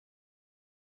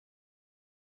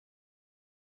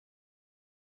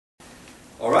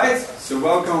Alright, so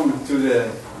welcome to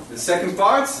the second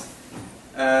part.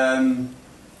 You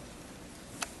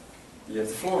have the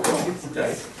floor.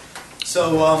 Okay.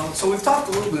 So we've talked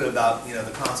a little bit about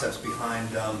the concepts behind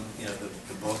the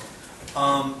book.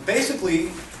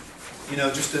 Basically,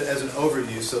 just as an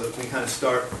overview, so that we kind of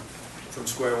start from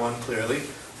square one clearly.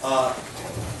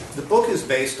 The book is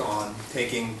based on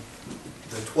taking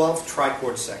the 12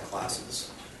 trichord set classes.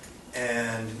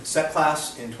 And set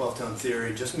class in 12-tone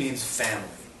theory just means family.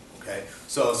 Okay,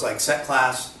 so it's like set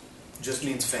class just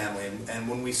means family, and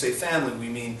when we say family, we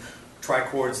mean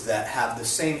trichords that have the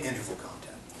same interval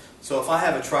content. So if I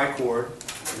have a trichord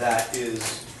that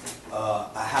is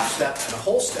a half step and a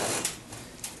whole step,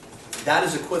 that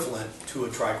is equivalent to a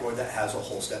trichord that has a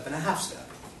whole step and a half step,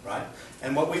 right?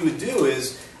 And what we would do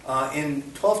is in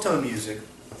 12-tone music,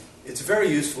 it's very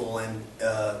useful, and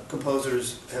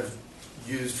composers have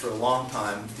used for a long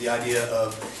time the idea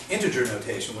of integer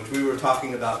notation, which we were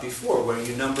talking about before, where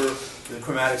you number the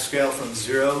chromatic scale from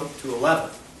 0 to 11.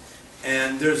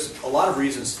 And there's a lot of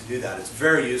reasons to do that. It's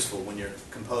very useful when you're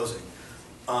composing.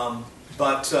 And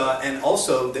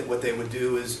also that what they would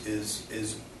do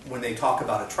is when they talk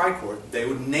about a trichord, they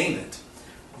would name it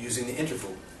using the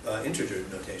integer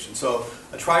notation. So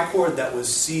a trichord that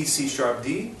was C, C sharp,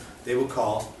 D, they would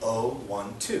call O,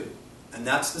 1, 2. And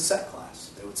that's the set class.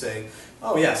 They would say,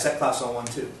 oh yeah, set class O, 1,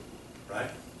 2, right?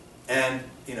 And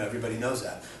everybody knows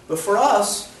that. But for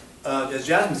us, as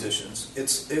jazz musicians,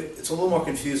 it's a little more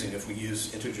confusing if we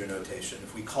use integer notation,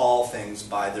 if we call things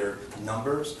by their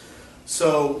numbers.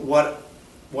 So what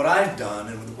I've done,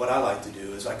 and what I like to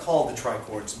do, is I call the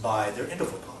trichords by their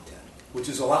interval content, which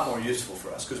is a lot more useful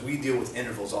for us, because we deal with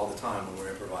intervals all the time when we're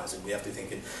improvising. We have to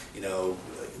think in,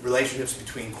 relationships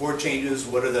between chord changes.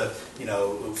 What are the,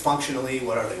 functionally,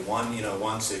 what are they?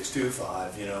 1, 6, 2,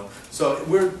 5, So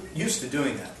we're used to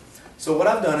doing that. So what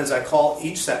I've done is I call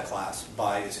each set class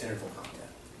by its interval content.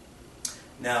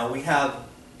 Now we have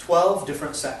 12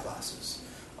 different set classes,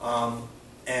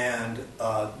 and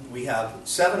we have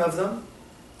 7 of them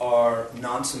are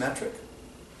non-symmetric,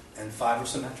 and 5 are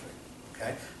symmetric.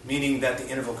 Okay, meaning that the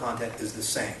interval content is the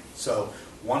same. So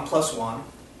 1 plus 1,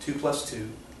 2 plus 2,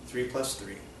 3 plus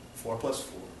 3, 4 plus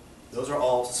 4. Those are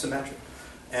all symmetric.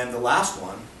 And the last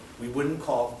one, we wouldn't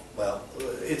call, well,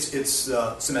 it's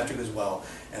symmetric as well,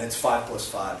 and it's 5 plus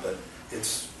 5, but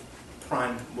it's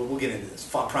prime, we'll get into this,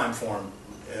 prime form,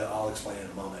 I'll explain in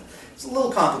a moment. It's a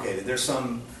little complicated. There's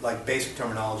some basic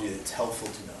terminology that's helpful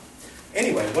to know.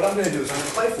 Anyway, what I'm going to do is I'm going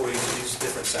to play for you these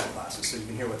different set classes so you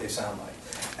can hear what they sound like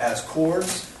as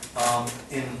chords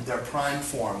in their prime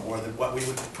form, or what we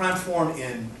would prime form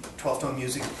in 12-tone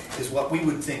music is what we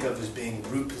would think of as being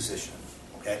root position.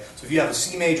 Okay, so if you have a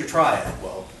C major triad,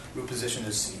 well, root position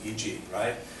is C, E, G,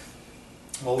 right?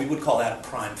 Well, we would call that a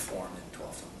prime form in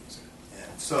 12-tone music.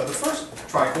 And so the first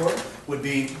trichord would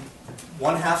be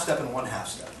 1 half step and 1 half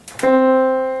step.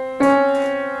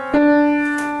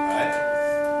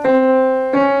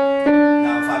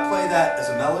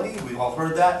 We've all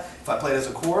heard that. If I play it as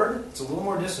a chord, it's a little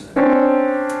more dissonant,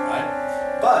 right?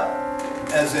 But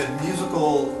as a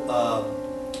musical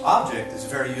object, it's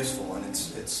very useful, and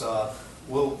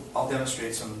I'll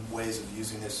demonstrate some ways of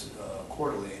using this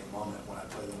chordally in a moment when I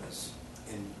play them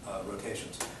in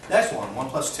rotations. Next one, 1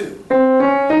 plus 2.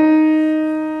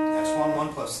 Next one,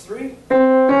 1 plus 3.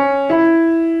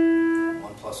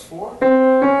 1 plus 4.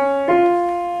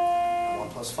 And 1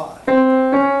 plus 5.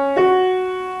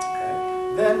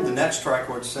 Then the next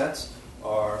trichord sets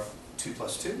are 2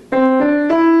 plus 2, 2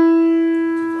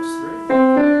 plus 3, 2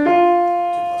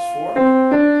 plus 4,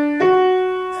 and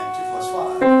 2 plus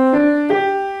 5.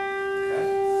 Okay.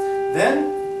 Then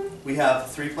we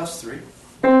have 3 plus 3, which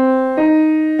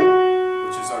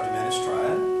is our diminished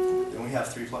triad. Then we have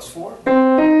 3 plus 4,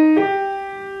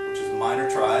 which is a minor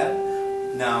triad.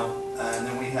 Now, and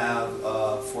then we have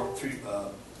 4 plus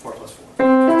 4,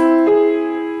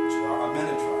 which is our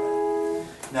augmented triad.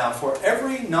 Now, for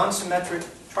every non-symmetric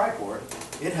trichord,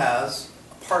 it has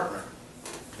a partner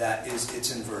that is its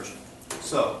inversion.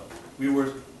 So,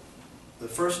 the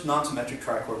first non-symmetric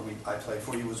trichord I played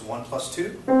for you was 1 plus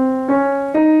 2.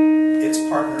 Its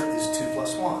partner is 2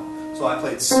 plus 1. So I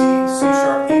played C, C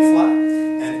sharp, E flat,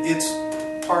 and its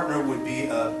partner would be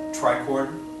a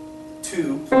trichord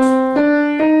 2 plus 1.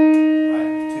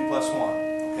 Right? 2 plus 1.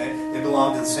 Okay? They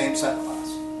belong to the same set class.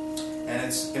 And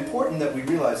it's important that we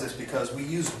realize this because we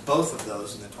use both of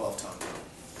those in the 12-tone.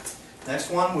 Next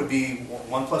one would be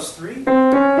 1 plus 3,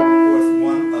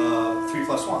 or 3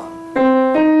 plus 1,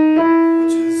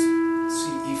 which is C,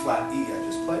 E flat, E I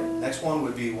just played. Next one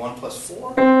would be 1 plus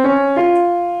 4,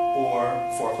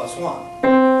 or 4 plus 1.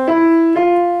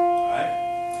 Alright?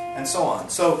 and so on.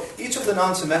 So each of the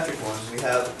non-symmetric ones we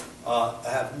have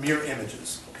mirror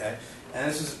images, okay? And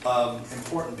this is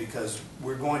important because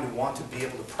we're going to want to be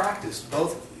able to practice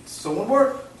both of these. So when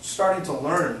we're starting to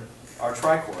learn our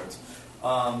trichords,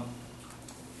 an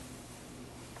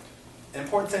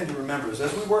important thing to remember is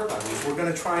as we work on these, we're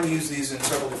going to try and use these in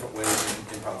several different ways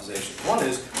in improvisation. One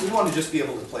is we want to just be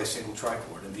able to play single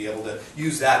trichord and be able to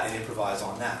use that and improvise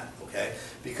on that, okay?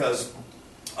 Because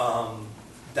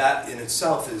that in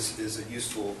itself is a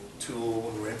useful tool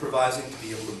when we're improvising to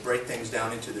be able to break things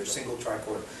down into their single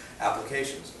trichord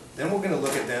applications. Then we're going to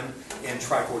look at them in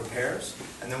trichord pairs,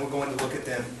 and then we're going to look at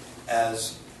them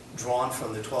as drawn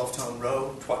from the 12-tone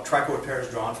row, trichord pairs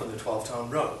drawn from the 12-tone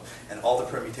row, and all the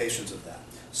permutations of that.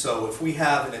 So if we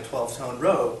have in a 12-tone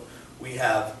row, we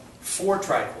have 4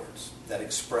 trichords that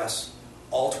express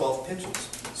all 12 pitches.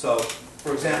 So,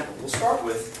 for example, we'll start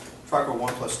with trichord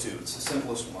 1 plus 2. It's the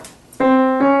simplest one. So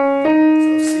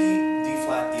C, D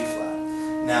flat, E flat.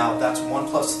 Now that's 1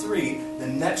 plus 3. The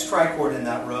next trichord in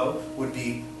that row would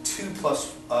be 2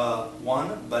 plus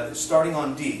 1, but it's starting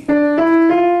on D. The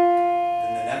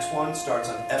next one starts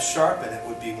on F sharp, and it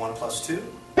would be 1 plus 2.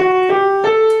 And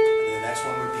the next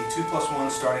one would be 2 plus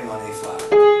 1 starting on A flat.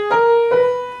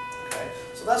 Okay?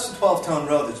 So that's the 12-tone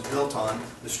row that's built on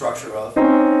the structure of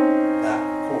that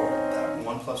chord, that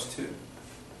 1 plus 2.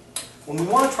 When we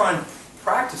want to try and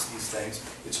practice these things,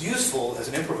 it's useful as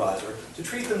an improviser to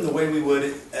treat them the way we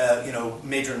would,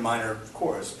 major and minor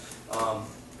chords.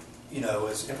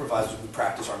 As improvisers, we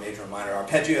practice our major and minor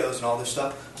arpeggios and all this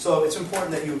stuff. So it's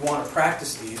important that you want to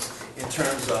practice these in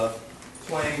terms of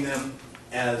playing them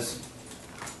as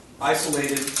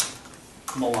isolated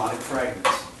melodic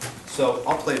fragments. So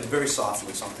I'll play very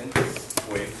softly something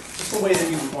for you. Just the way that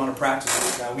you would want to practice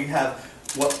this. Now we have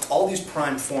all these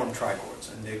prime form trichords,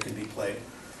 and they can be played.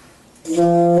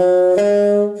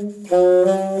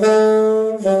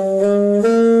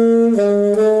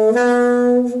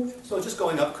 So just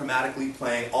going up chromatically,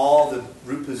 playing all the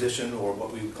root position, or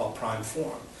what we would call prime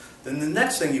form. Then the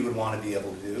next thing you would want to be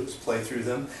able to do is play through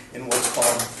them in what's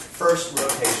called first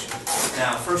rotation.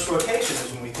 Now, first rotation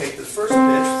is when we take the first pitch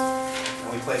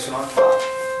and we place it on top.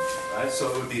 Right? So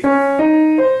it would be,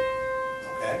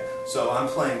 okay? So I'm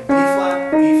playing B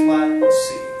flat, E flat,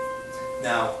 C.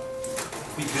 Now,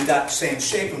 we do that same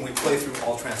shape and we play through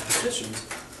all transpositions.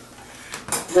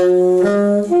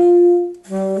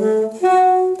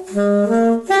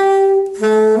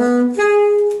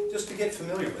 Just to get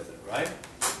familiar with it, right?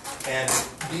 And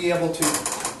be able to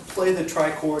play the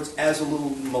trichords as a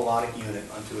little melodic unit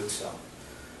unto itself.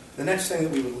 The next thing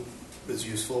that is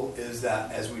useful is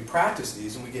that as we practice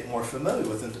these and we get more familiar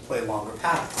with them, to play longer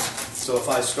patterns. So if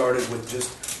I started with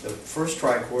just the first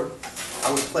trichord,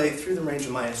 I would play through the range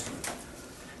of my instrument.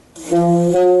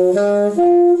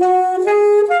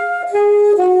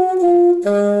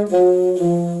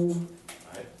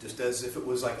 Right? Just as if it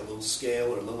was like a little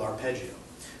scale or a little arpeggio.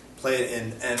 Play it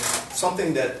in, and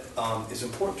something that is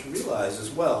important to realize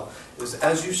as well is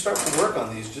as you start to work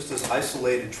on these just as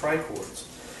isolated trichords,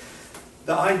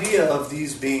 the idea of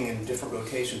these being in different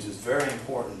rotations is a very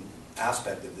important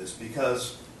aspect of this,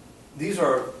 because these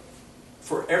are,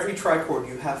 for every trichord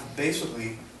you have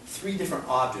basically 3 different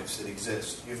objects that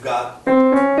exist. You've got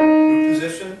root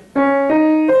position,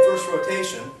 first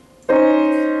rotation,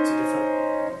 it's a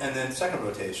different, and then second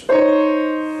rotation.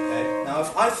 Okay? Now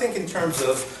if I think in terms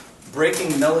of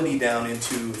breaking melody down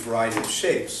into a variety of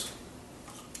shapes,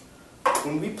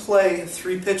 when we play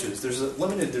 3 pitches, there's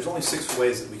only 6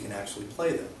 ways that we can actually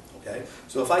play them. Okay?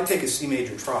 So if I take a C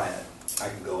major triad, I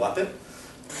can go up it,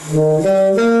 I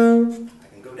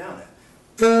can go down it.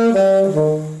 I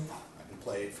can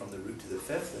play it from the root to the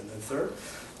 5th and then 3rd,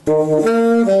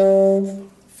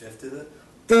 5th to the,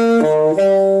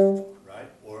 right?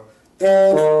 Or,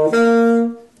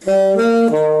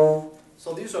 so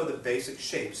these are the basic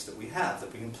shapes that we have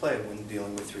that we can play when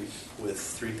dealing with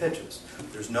three pitches.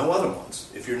 There's no other ones.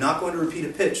 If you're not going to repeat a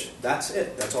pitch, that's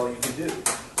it. That's all you can do.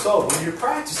 So when you're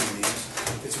practicing these,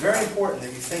 it's very important that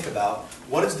you think about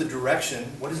what is the direction,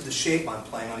 what is the shape I'm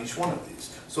playing on each one of these.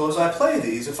 So as I play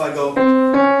these, if I go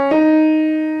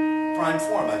prime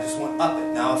form, I just went up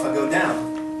it. Now if I go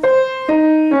down,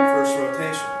 first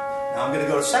rotation. Now I'm going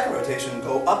to go to second rotation and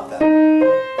go up that.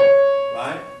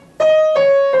 Right?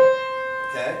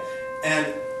 Okay?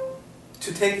 And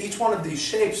to take each one of these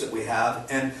shapes that we have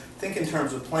and think in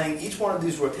terms of playing each one of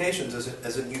these rotations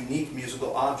as a unique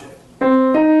musical object.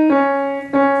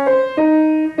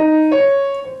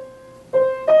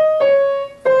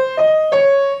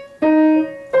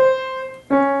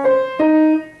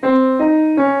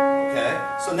 Okay?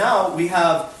 So now we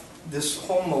have this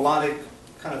whole melodic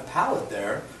kind of palette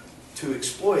there to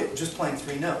exploit just playing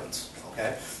 3 notes.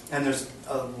 Okay? And there's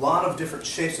a lot of different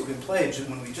shapes that we can play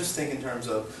when we just think in terms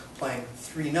of playing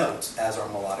 3 notes as our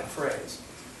melodic phrase.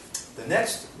 The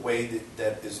next way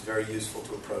that is very useful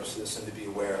to approach this and to be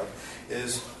aware of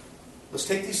is, let's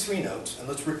take these 3 notes and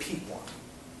let's repeat one.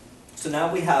 So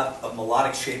now we have a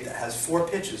melodic shape that has 4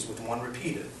 pitches with 1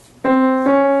 repeated.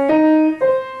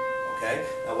 Okay?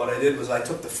 Now what I did was I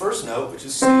took the first note, which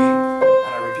is C, and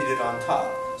I repeated it on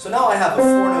top. So now I have a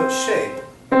 4-note shape.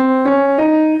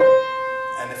 And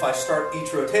if I start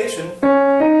each rotation,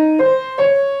 the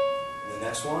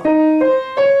next one,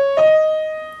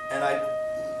 and I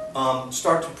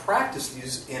start to practice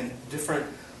these in different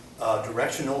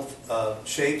directional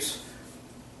shapes,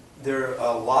 there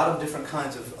are a lot of different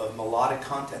kinds of melodic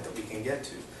content that we can get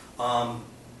to.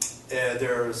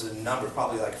 There's a number,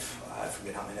 probably like, I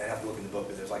forget how many, I have to look in the book,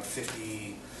 but there's like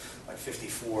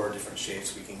 54 different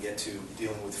shapes we can get to,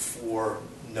 dealing with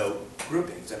 4-note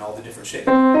groupings and all the different shapes.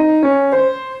 You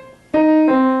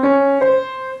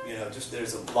know, just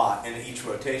there's a lot in each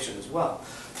rotation as well.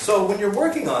 So when you're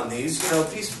working on these, you know,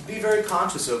 be very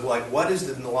conscious of like, what is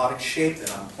the melodic shape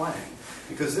that I'm playing?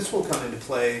 Because this will come into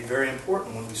play very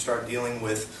important when we start dealing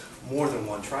with more than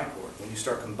one trichord. When you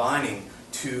start combining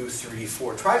 2, 3,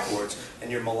 4 trichords,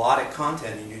 and your melodic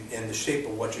content and the shape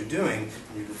of what you're doing,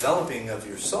 and your developing of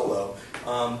your solo,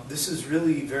 this is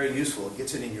really very useful. It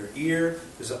gets it in your ear.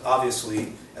 Because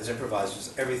obviously, as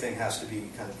improvisers, everything has to be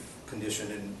kind of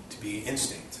conditioned and to be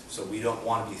instinct. So we don't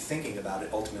want to be thinking about it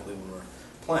ultimately when we're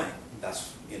playing.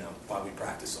 That's, you know, why we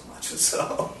practice so much.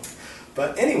 So,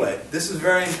 but anyway, this is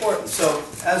very important. So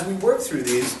as we work through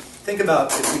these, think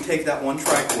about if we take that one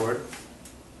trichord,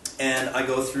 and I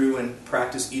go through and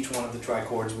practice each one of the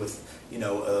trichords with, you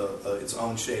know, its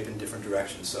own shape in different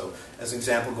directions. So, as an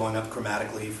example, going up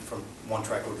chromatically from one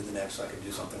trichord to the next, I could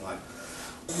do something like.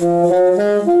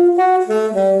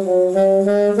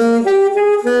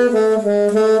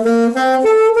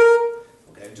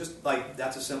 Okay, just like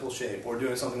that's a simple shape. Or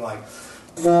doing something like.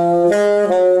 You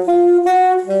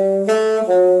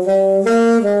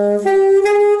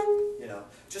know,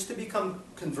 just to become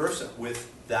conversant with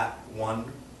that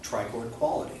one trichord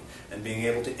quality and being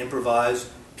able to improvise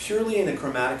purely in a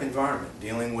chromatic environment,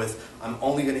 dealing with, I'm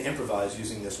only going to improvise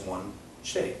using this one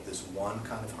shape, this one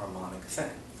kind of harmonic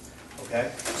thing.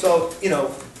 Okay? So, you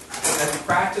know, as you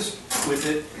practice with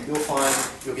it, you'll find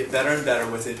you'll get better and better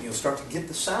with it, and you'll start to get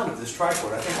the sound of this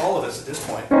trichord. I think all of us at this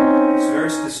point, it's a very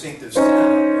distinctive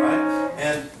sound, right?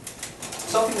 And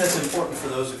something that's important for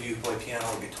those of you who play piano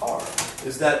or guitar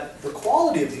is that the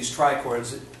quality of these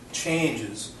trichords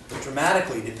changes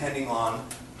dramatically depending on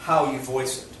how you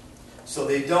voice it. So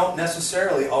they don't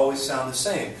necessarily always sound the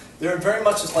same. They're very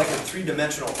much just like a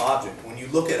 3-dimensional object. When you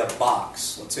look at a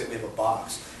box, let's say we have a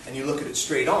box, and you look at it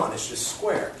straight on, it's just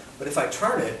square. But if I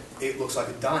turn it, it looks like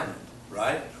a diamond,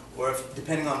 right? Or if,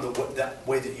 depending on that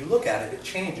way that you look at it, it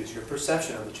changes. Your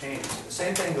perception of it changes. The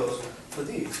same thing goes for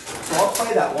these. So I'll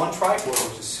play that one trichord,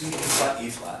 which is C, E flat, E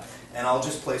flat, and I'll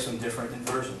just play some different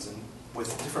inversions and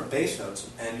with different bass notes,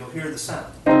 and you'll hear the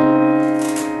sound.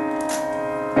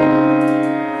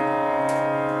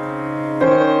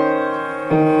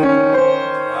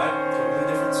 Right? Totally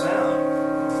different sound.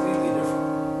 Completely different.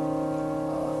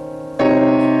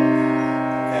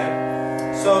 Okay?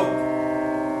 So,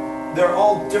 they're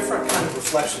all different kind of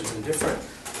reflections and different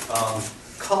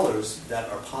colors that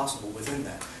are possible within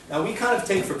that. Now, we kind of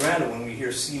take for granted when we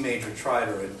hear C major triad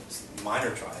or a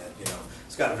minor triad, you know,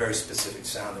 it's got a very specific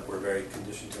sound that we're very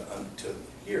conditioned to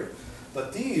hear.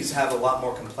 But these have a lot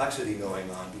more complexity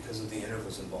going on because of the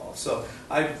intervals involved. So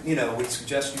I, you know, would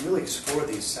suggest you really explore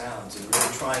these sounds and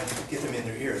really try and get them in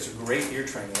your ear. It's a great ear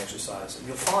training exercise. And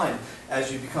you'll find as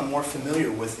you become more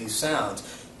familiar with these sounds,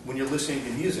 when you're listening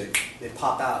to music, they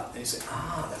pop out and you say,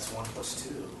 ah, that's 1 +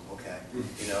 2. Okay,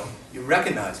 you know, you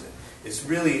recognize it. It's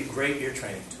really a great ear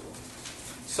training tool.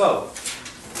 So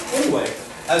anyway,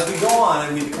 as we go on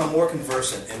and we become more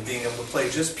conversant in being able to play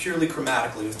just purely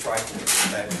chromatically with trichords,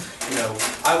 okay, you know,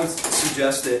 I would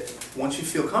suggest that once you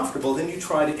feel comfortable, then you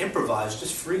try to improvise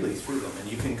just freely through them,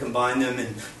 and you can combine them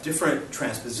in different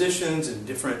transpositions and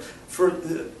different.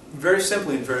 Very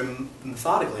simply and very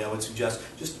methodically, I would suggest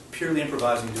just purely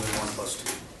improvising, doing 1 +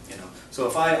 2. You know, so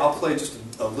if I'll play just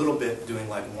a little bit, doing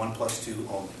like 1 + 2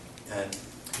 only, and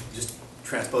just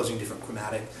transposing different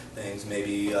chromatic things,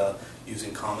 maybe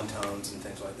using common tones and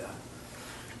things like that.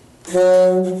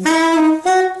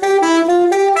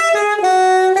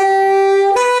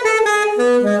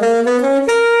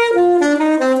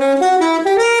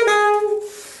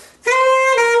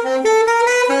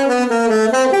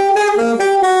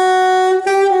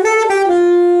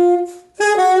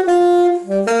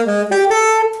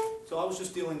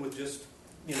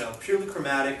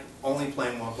 like only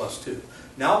playing 1 plus 2.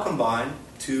 Now combine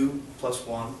 2 plus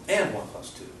 1 and 1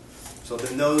 plus 2. So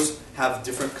then those have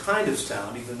different kind of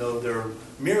sound, even though they're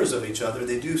mirrors of each other,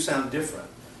 they do sound different.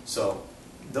 So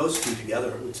those two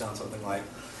together would sound something like.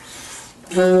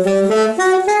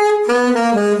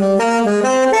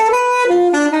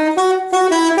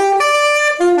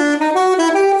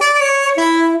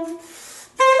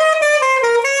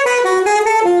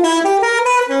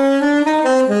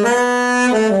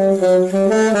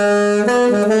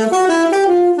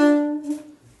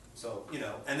 So, you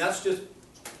know, and that's just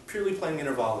purely playing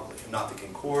intervallically. I'm not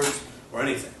thinking chords or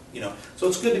anything, you know. So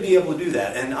it's good to be able to do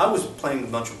that. And I was playing a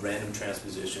bunch of random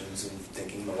transpositions and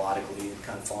thinking melodically and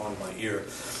kind of following my ear.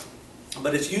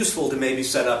 But it's useful to maybe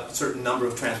set up a certain number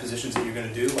of transpositions that you're going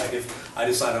to do. Like if I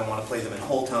decide I want to play them in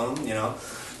whole tone, you know.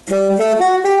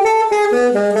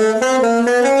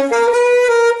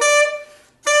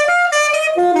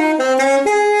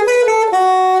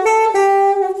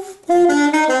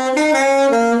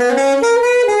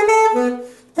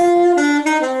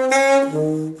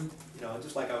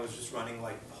 Just like I was just running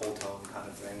like whole tone kind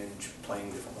of thing and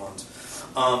playing different ones.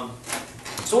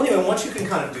 So anyway, once you can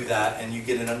kind of do that and you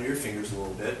get it under your fingers a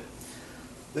little bit,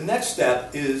 the next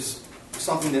step is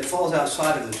something that falls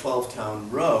outside of the 12-tone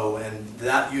row, and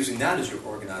that using that as your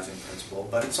organizing principle,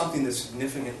 but it's something that's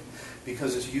significant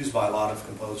because it's used by a lot of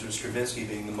composers, Stravinsky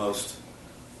being the most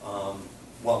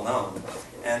well-known.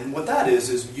 And what that is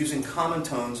using common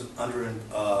tones under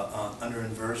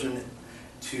inversion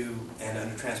and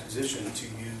under transposition to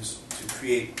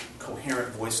create coherent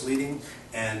voice leading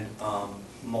and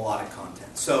melodic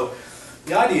content. So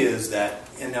the idea is that,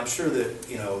 and I'm sure that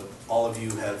all of you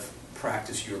have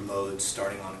practiced your modes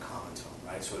starting on a common tone,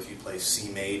 right? So if you play C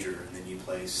major and then you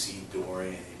play C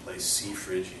Dorian, and you play C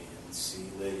Phrygian, C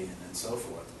Lydian, and so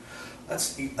forth.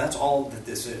 That's all that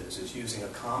this is. It's using a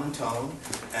common tone,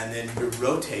 and then you're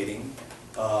rotating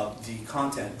the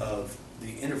content of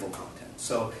the interval content.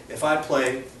 So if I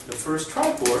play the first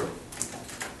trichord,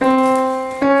 C,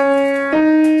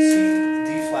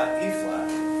 D flat, E flat,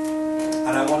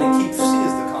 and I want to keep C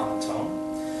as the common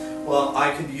tone, well,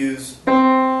 I could use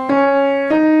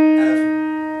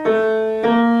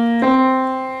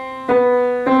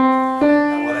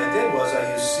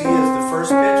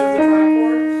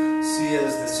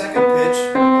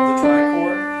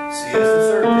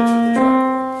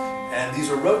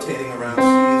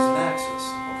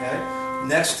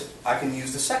next, I can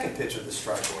use the second pitch of this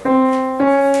trichord.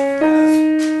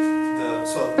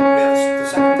 So we have the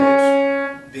second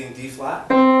pitch being D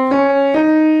flat.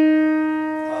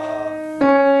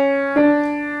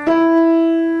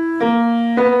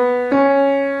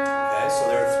 Okay, so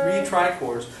there are 3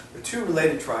 trichords. There are 2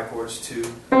 related trichords to.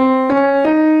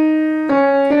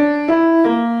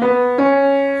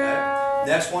 Okay,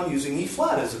 next one using E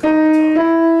flat as a common tone.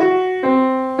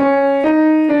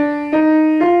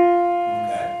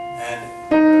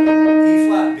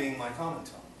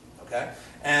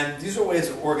 And these are ways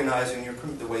of organizing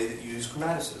the way that you use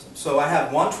chromaticism. So I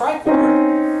have one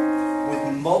trichord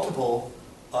with multiple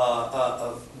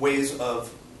ways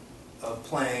of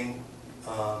playing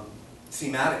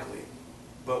thematically,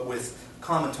 but with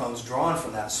common tones drawn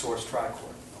from that source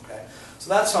trichord. Okay, so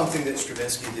that's something that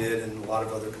Stravinsky did and a lot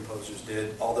of other composers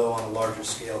did. Although on a larger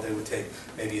scale, they would take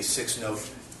maybe a 6-note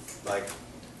like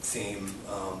theme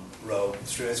row.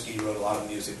 Stravinsky wrote a lot of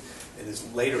music. It is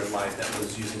later in life that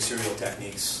was using serial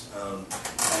techniques,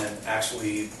 and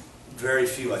actually very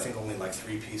few, I think only like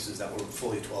 3 pieces that were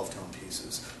fully 12-tone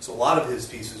pieces. So a lot of his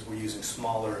pieces were using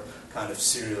smaller kind of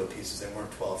serial pieces. They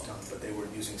weren't 12-tone, but they were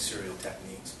using serial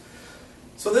techniques.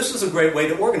 So this is a great way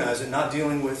to organize it, not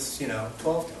dealing with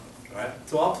 12-tone. Right?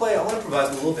 So I'll improvise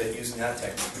a little bit using that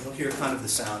technique. You'll hear kind of the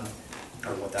sound,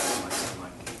 or what that might sound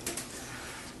like.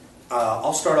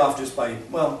 I'll start off just by,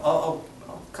 I'll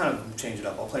kind of change it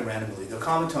up. I'll play randomly. The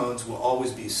common tones will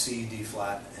always be C, D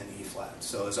flat, and E flat.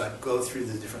 So as I go through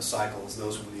the different cycles,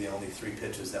 those will be the only 3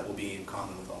 pitches that will be in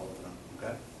common with all of them.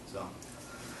 Okay? So.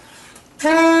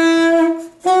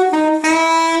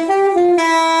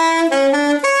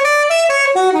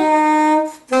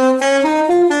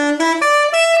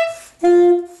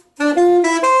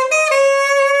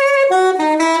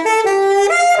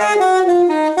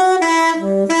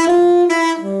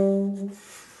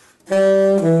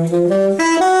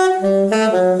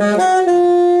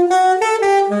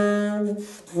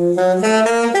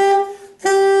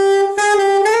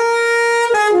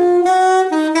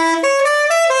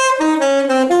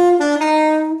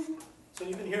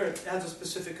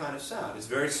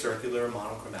 Circular,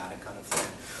 monochromatic kind of thing.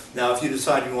 Now, if you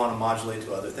decide you want to modulate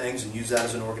to other things and use that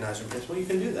as an organizing principle, you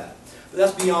can do that. But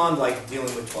that's beyond like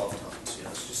dealing with 12 tones.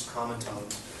 It's common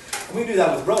tones. And we do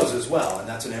that with rows as well, and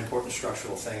that's an important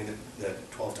structural thing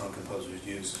that 12-tone composers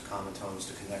use, common tones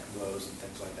to connect rows and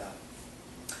things like that.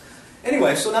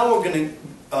 Anyway, so now we're going to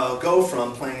go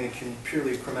from playing in a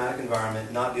purely chromatic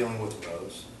environment, not dealing with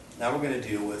rows. Now we're going to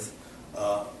deal with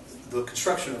the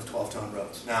construction of 12-tone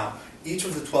rows. Now, each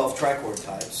of the 12 trichord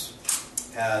types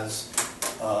has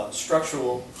a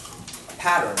structural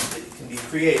pattern that can be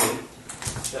created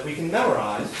that we can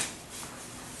memorize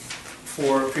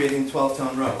for creating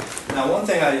 12-tone rows. Now, one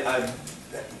thing I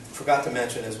forgot to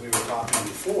mention as we were talking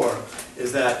before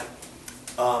is that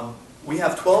we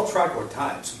have 12 trichord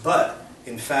types, but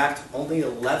in fact, only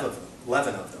 11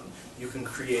 of them you can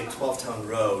create 12-tone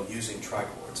row using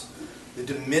trichords. The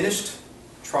diminished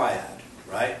triad,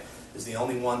 right, is the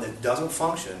only one that doesn't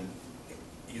function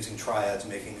using triads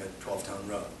making a 12-tone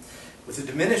row. With the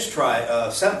diminished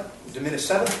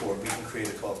seventh chord, we can create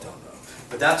a 12-tone row.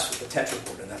 But that's a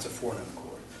tetrachord, and that's a 4-note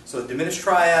chord. So diminished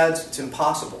triads, it's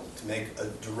impossible to make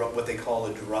what they call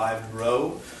a derived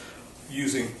row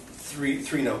using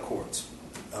three-note chords.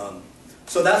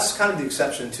 So that's kind of the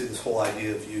exception to this whole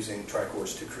idea of using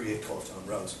trichords to create 12-tone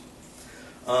rows.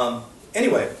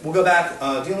 Anyway, we'll go back,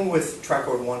 dealing with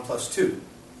trichord 1+2.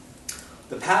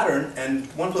 The pattern, and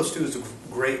 1+2 is a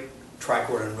great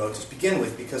trichord and row to begin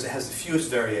with because it has the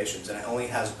fewest variations and it only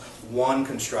has one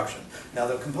construction. Now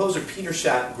the composer Peter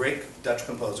Schack, great Dutch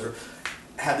composer,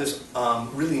 had this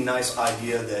really nice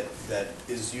idea that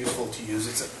is useful to use.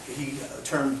 He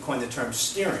coined the term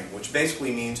steering, which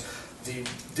basically means the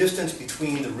distance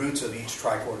between the roots of each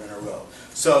trichord in a row.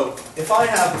 So if I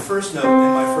have the first note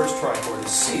in my first trichord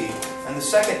is C, and the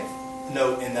second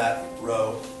note in that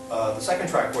row, the second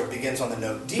trichord begins on the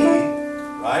note D,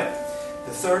 right?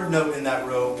 The third note in that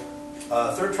row,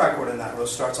 third trichord in that row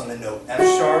starts on the note F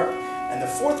sharp, and the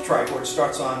fourth trichord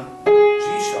starts on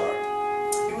G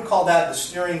sharp. He would call that, the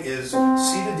steering is C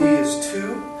to D is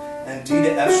 2, and D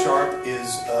to F sharp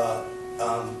is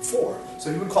 4.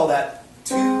 So he would call that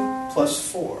 2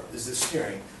 plus 4 is the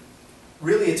steering.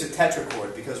 Really it's a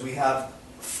tetrachord because we have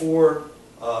a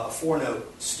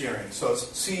 4-note steering. So it's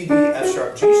C, D, F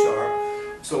sharp, G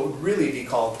sharp. So it would really be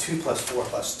called 2 plus 4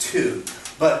 plus 2.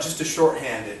 But just to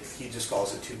shorthand it, he just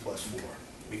calls it 2 plus 4.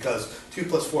 Because 2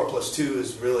 plus 4 plus 2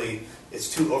 is really,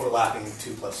 it's two overlapping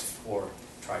 2 plus 4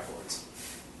 trichords.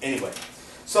 Anyway,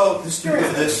 so the steering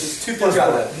of this is 2 plus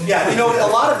 4. Yeah, you know, a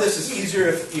lot of this is easier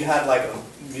if you had like a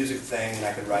music thing and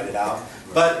I could write it out.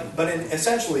 But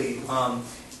essentially,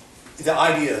 the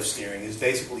idea of steering is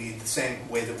basically the same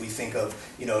way that we think of,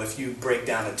 you know, if you break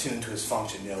down a tune to its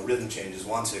function, you know, rhythm changes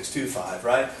 1, 6, 2, 5,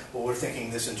 right? Well, we're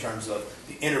thinking this in terms of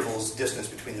the intervals, distance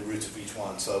between the roots of each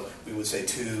one. So we would say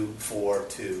 2, 4,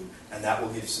 2, and that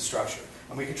will give us the structure.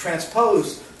 And we could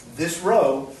transpose this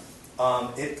row,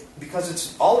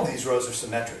 because all of these rows are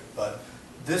symmetric, but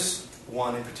this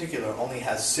one in particular only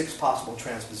has 6 possible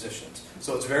transpositions.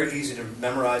 So it's very easy to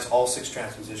memorize all 6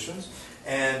 transpositions.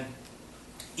 And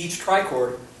each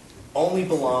trichord only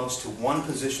belongs to one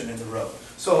position in the row.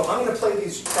 So I'm going to play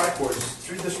these trichords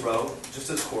through this row, just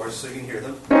as chords, so you can hear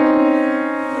them.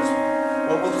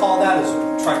 What we'll call that is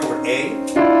trichord A,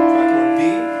 trichord B,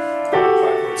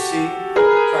 trichord C,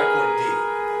 trichord D.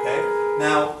 Okay?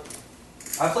 Now,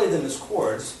 I play them as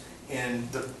chords in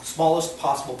the smallest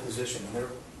possible position, and they're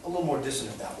a little more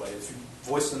dissonant that way. If you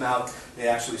voice them out, they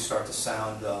actually start to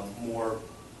sound more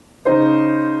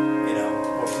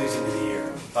pleasing to the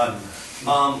ear. But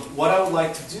what I would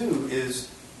like to do is,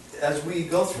 as we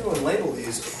go through and label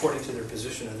these according to their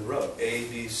position in the row, A,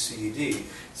 B, C, D,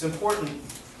 it's important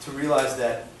to realize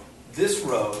that this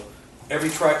row, every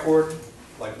trichord,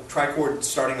 like trichord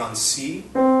starting on C,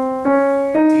 D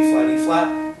flat, E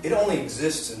flat, it only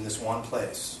exists in this one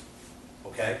place.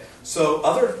 Okay? So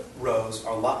other rows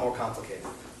are a lot more complicated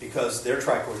because their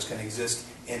trichords can exist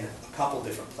in a couple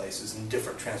different places in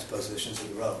different transpositions of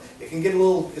the row. It can get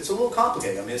it's a little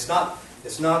complicated. I mean, it's not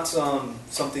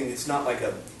something. It's not like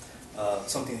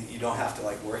something that you don't have to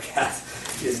like work at.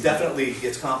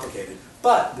 It's complicated.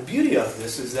 But the beauty of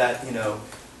this is that, you know,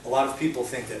 a lot of people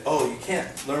think that, oh, you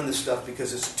can't learn this stuff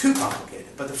because it's too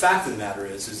complicated. But the fact of the matter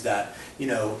is that, you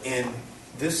know, in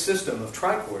this system of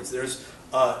trichords, there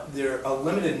are a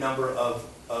limited number of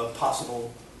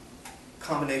possible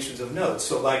combinations of notes.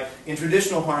 So like in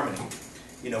traditional harmony,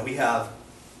 you know, we have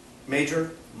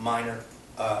major, minor,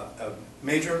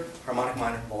 major, harmonic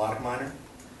minor, melodic minor.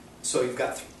 So you've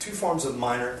got 2 forms of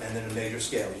minor and then a major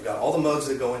scale. You've got all the modes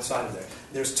that go inside of there.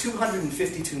 There's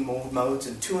 252 modes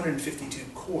and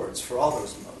 252 chords for all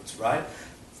those modes, right?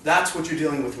 That's what you're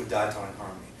dealing with diatonic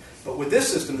harmony. But with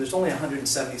this system, there's only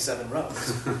 177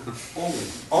 rows. Only.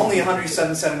 Only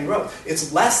 177 rows.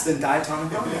 It's less than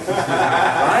diatonic harmony,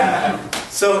 right?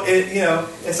 So it,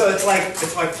 and so it's like,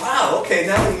 wow, okay,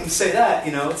 now that you can say that,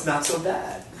 it's not so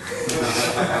bad.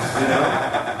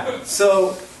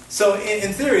 So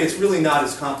in theory, it's really not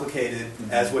as complicated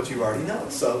as what you already know.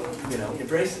 So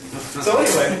embrace it. So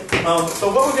anyway,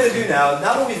 so what we're going to do now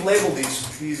that we've labeled these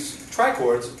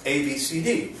trichords A, B, C,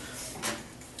 D.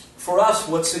 For us,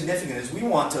 what's significant is we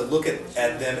want to look at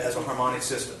them as a harmonic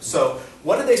system. So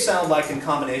what do they sound like in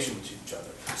combination with each other?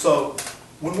 So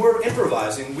when we're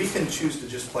improvising, we can choose to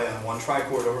just play on one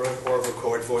trichord or a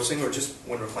chord voicing, or just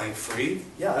when we're playing free.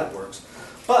 Yeah, that works.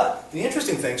 But the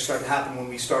interesting things start to happen when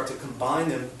we start to combine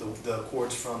the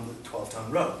chords from the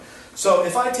 12-tone row. So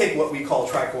if I take what we call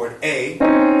trichord A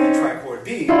and trichord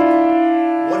B,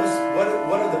 what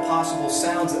are the possible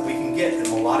sounds that we can get in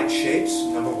melodic shapes,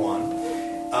 number one,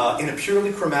 in a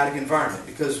purely chromatic environment?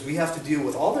 Because we have to deal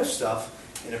with all this stuff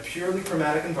in a purely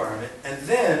chromatic environment, and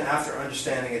then, after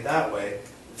understanding it that way,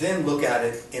 then look at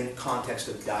it in the context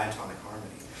of diatonic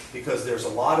harmony. Because there's a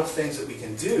lot of things that we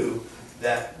can do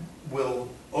that will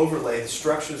overlay the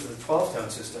structures of the 12-tone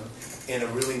system in a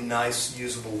really nice,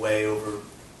 usable way over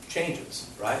changes,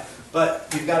 right? But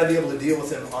you've got to be able to deal with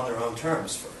them on their own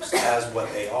terms first, as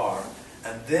what they are,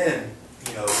 and then,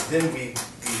 then we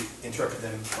interpret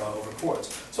them over chords.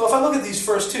 So if I look at these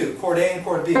first two, chord A and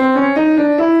chord B, okay?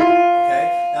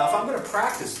 Now if I'm going to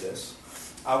practice this,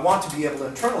 I want to be able to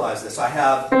internalize this. I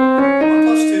have 1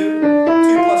 plus 2, 2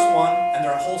 plus 1, and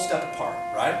they're a whole step apart,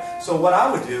 right? So what I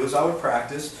would do is I would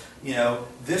practice,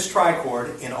 this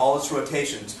trichord in all its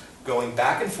rotations, going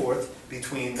back and forth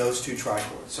between those two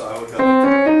trichords. So I would go.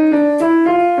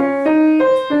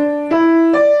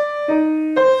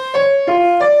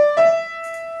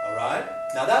 All right?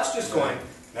 Now that's just going,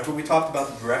 remember we talked about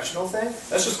the directional thing?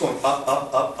 That's just going up,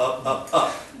 up, up, up, up,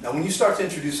 up. Now when you start to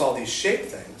introduce all these shape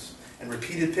things and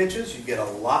repeated pitches, you get a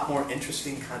lot more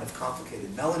interesting kind of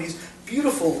complicated melodies,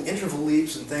 beautiful interval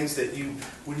leaps and things that you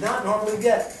would not normally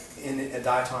get in a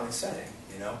diatonic setting,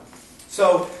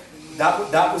 So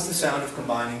that was the sound of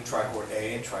combining trichord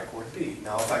A and trichord B.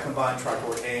 Now if I combine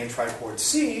trichord A and trichord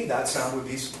C, that sound would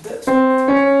be this.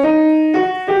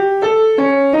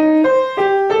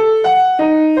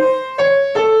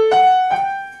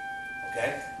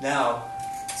 Okay? Now,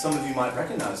 some of you might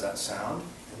recognize that sound,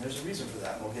 and there's a reason for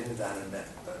that, and we'll get into that in a minute.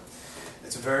 But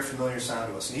it's a very familiar sound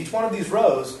to us. And each one of these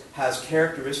rows has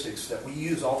characteristics that we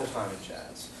use all the time in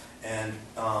jazz. And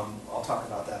I'll talk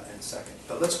about that in a second.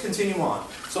 But let's continue on.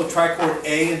 So trichord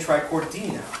A and trichord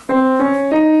D now.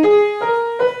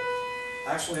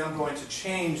 Actually, I'm going to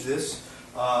change this.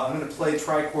 I'm going to play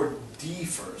trichord D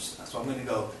first. So I'm going to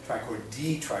go trichord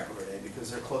D, trichord A,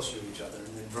 because they're closer to each other. And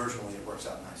then versionally it works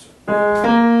out nicer.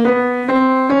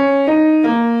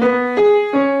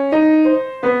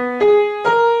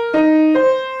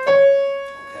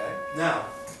 Okay. Now,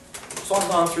 so I've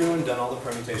gone through and done all the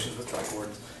permutations with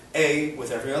trichords. A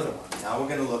with every other one. Now we're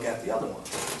going to look at the other one.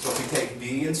 So if we take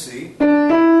B and C, okay,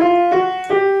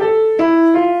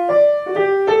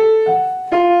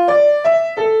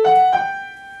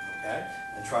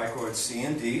 and trichord C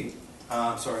and D,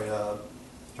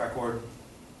 trichord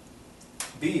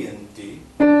B and D.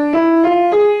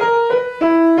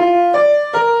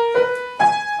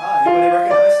 Anybody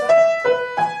recognize that?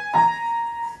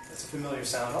 That's a familiar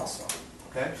sound also.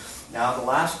 Okay. Now the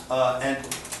last, and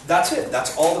that's it.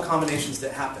 That's all the combinations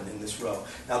that happen in this row.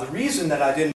 Now the reason that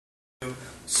I didn't do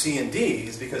C and D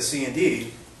is because C and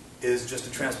D is just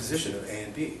a transposition of A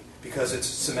and B, because it's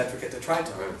symmetric at the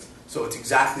tritone. So it's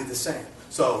exactly the same.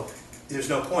 So there's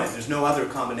no point. There's no other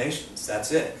combinations.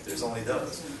 That's it. There's only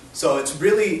those. So it's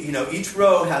really, each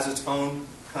row has its own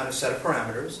kind of set of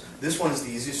parameters. This one is the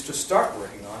easiest to start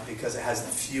working on because it has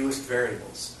the fewest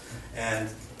variables. And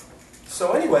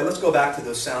so anyway, let's go back to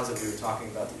those sounds that we were talking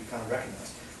about that you kind of recognize.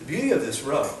 The beauty of this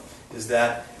row is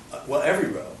that, well, every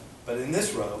row, but in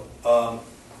this row,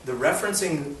 the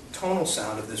referencing tonal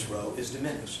sound of this row is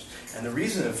diminished. And the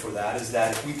reason for that is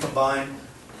that if we combine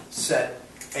set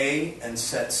A and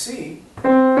set C,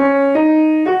 and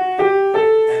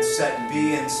set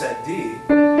B and set D,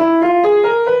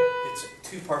 it's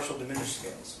two partial diminished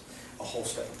scales, a whole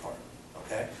step apart.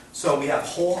 Okay? So we have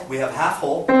half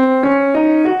whole,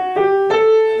 and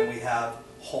then we have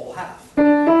whole half. There's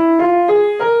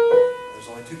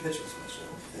only two pitches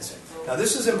missing. Now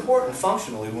this is important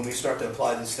functionally when we start to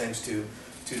apply these things to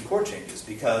chord changes,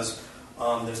 because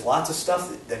there's lots of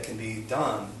stuff that can be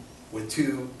done with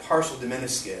two partial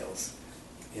diminished scales,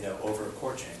 over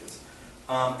chord changes.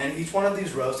 And each one of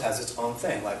these rows has its own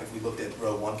thing. Like if we looked at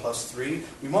row 1 plus 3,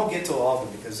 we won't get to all of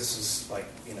them because this is like,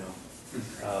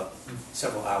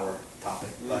 several hour topic.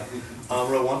 But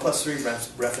row 1 plus 3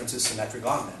 references symmetric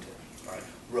augmented. Right?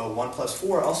 Row 1 plus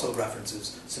 4 also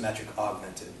references symmetric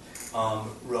augmented.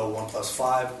 Row 1 plus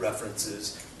 5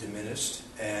 references diminished,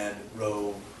 and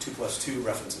row 2 plus 2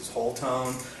 references whole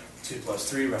tone, 2 plus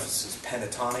 3 references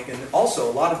pentatonic, and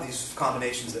also a lot of these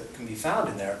combinations that can be found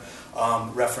in there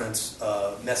reference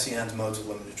Messiaen's modes of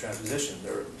limited transposition.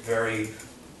 They're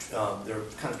they're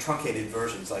kind of truncated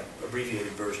versions, like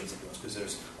abbreviated versions of those, because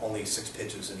there's only 6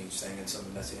 pitches in each thing, and some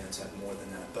of Messiaen's have more than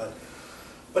that.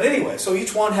 But anyway, so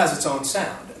each one has its own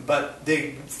sound, but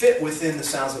they fit within the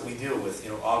sounds that we deal with,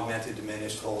 augmented,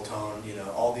 diminished, whole tone,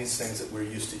 all these things that we're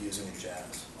used to using in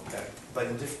jazz, okay?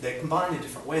 But they combine in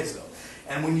different ways, though.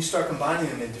 And when you start combining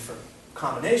them in different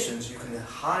combinations, you can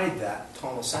hide that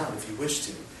tonal sound if you wish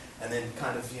to, and then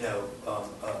kind of,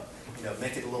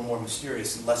 make it a little more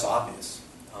mysterious and less obvious.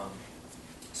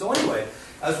 So anyway,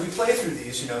 as we play through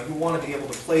these, you want to be able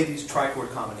to play these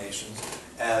trichord combinations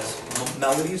as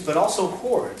melodies, but also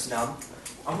chords. Now,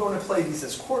 I'm going to play these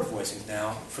as chord voicings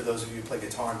now. For those of you who play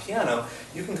guitar and piano,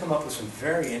 you can come up with some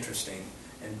very interesting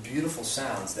and beautiful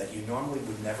sounds that you normally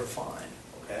would never find,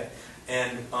 okay?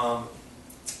 And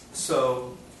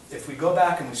so if we go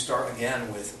back and we start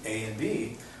again with A and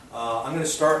B, I'm going to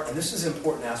start, and this is an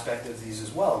important aspect of these as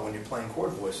well when you're playing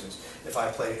chord voicings. If I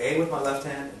play A with my left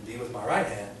hand and B with my right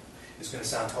hand, it's going to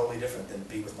sound totally different than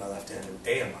B with my left hand and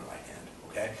A in my right hand,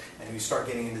 okay? And we start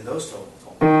getting into those tones.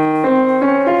 Okay,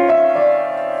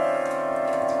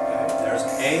 there's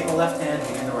A in the left hand,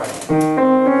 B in the right hand.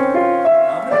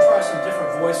 Now I'm going to try some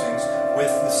different voicings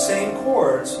with the same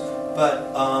chords,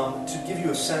 but to give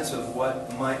you a sense of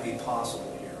what might be possible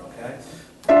here, okay?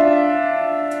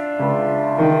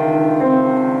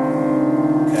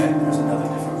 Okay, there's another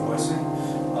different voicing.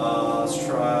 Let's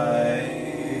try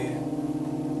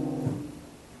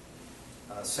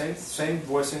same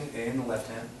voicing, A in the left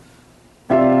hand.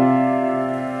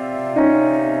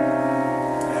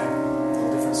 Okay, a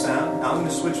little different sound. Now I'm going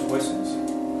to switch voicings.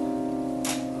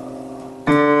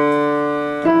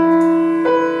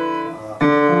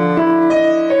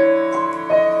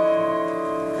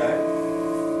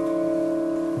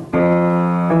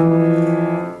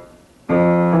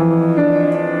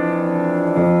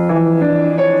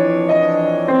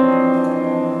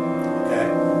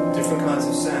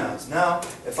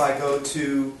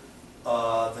 To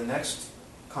the next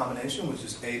combination, which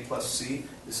is A plus C,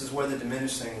 this is where the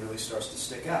diminished thing really starts to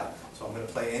stick out. So I'm going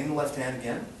to play A in the left hand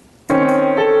again.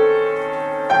 Okay.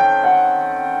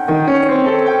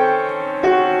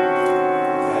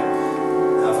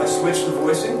 Now if I switch the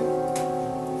voicing,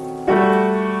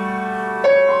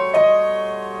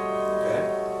 okay,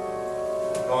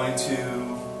 I'm going to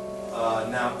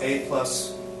now A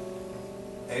plus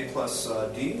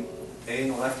D, A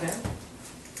in the left hand.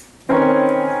 Okay, let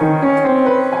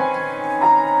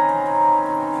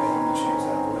me change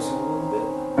that voice a little bit.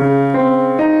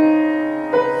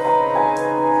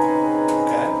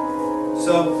 Okay,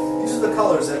 so these are the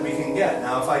colors that we can get.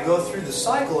 Now if I go through the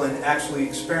cycle and actually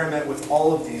experiment with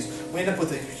all of these, we end up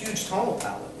with a huge tonal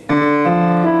palette.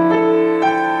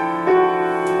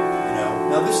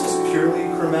 Now this is purely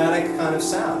chromatic kind of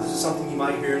sound. This is something you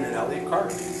might hear in an Elliott Carter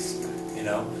piece,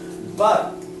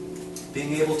 But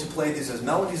being able to play these as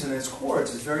melodies and as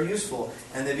chords is very useful,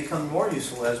 and they become more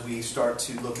useful as we start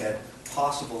to look at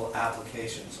possible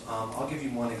applications. I'll give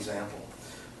you one example.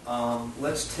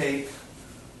 Let's take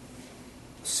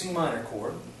a C minor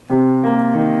chord.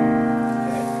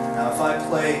 Okay. Now if I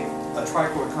play a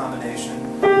trichord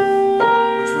combination,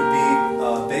 which would be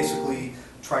basically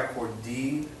trichord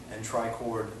D and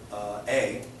trichord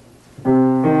A, I'm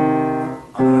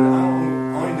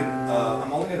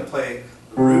only going to play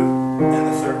the root and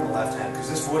the third in the left hand, because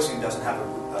this voicing doesn't have a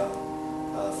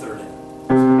third in it.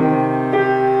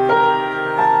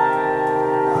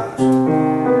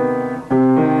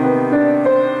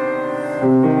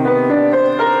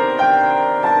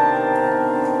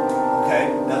 Okay,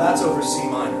 now that's over C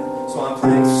minor. So I'm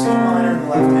playing C minor in the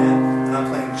left hand, and I'm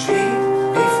playing G,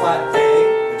 B flat, A,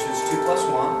 which is 2 plus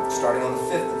 1, starting on the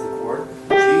 5th of the chord.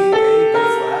 G, A, B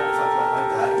flat, if I play it like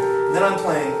that. And then I'm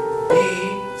playing B,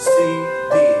 C,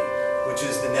 D, which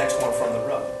is the next one from the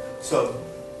row. So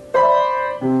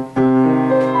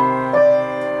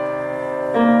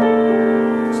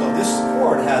this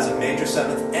chord has a major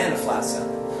 7th and a flat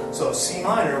 7th. So C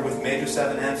minor with major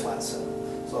 7 and flat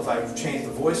 7. So if I change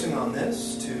the voicing on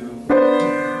this to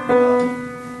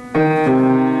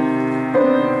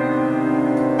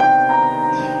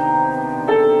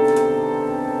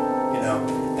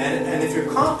and if you're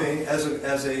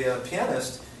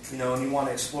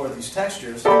to explore these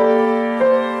textures, you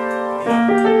know,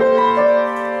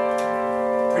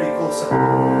 pretty cool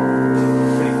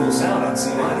sound on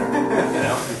C minor, you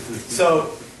know.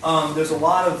 So there's a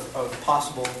lot of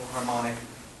possible harmonic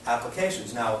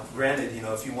applications. Now, granted, you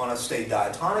know, if you want to stay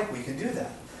diatonic, we can do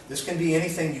that. This can be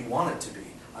anything you want it to be.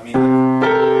 I mean, you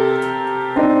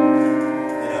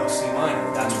know, C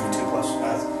minor, that's 2 plus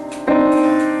 1,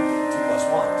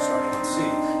 starting on C.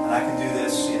 And I can do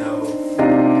this, you know,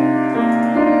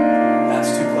 that's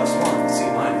 2 plus 1, C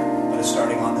minor, but it's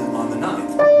starting on the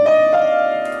ninth,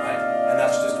 right? And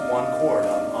that's just one chord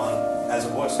on as a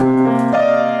voice. And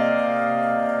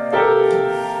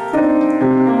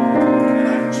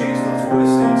I can change those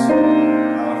voicings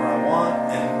however I want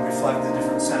and reflect the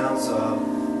different sounds.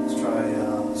 Let's try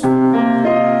this one.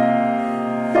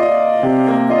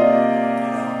 You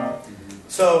know.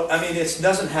 So, I mean, it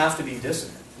doesn't have to be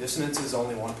dissonant. Dissonance is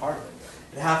only one part of it.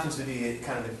 It happens to be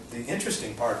kind of the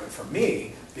interesting part of it for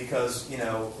me because, you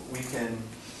know,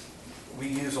 we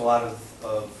use a lot of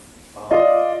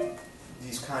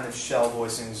these kind of shell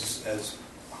voicings as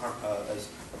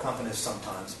accompanists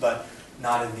sometimes, but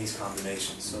not in these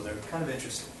combinations. So they're kind of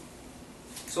interesting.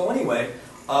 So anyway,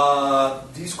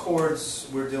 these chords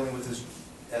we're dealing with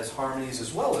as harmonies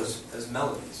as well as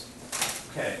melodies.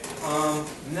 Okay,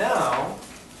 now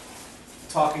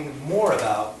talking more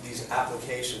about these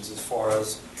applications as far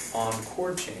as on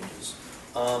chord changes.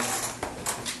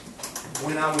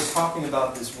 When I was talking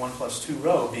about this 1 plus 2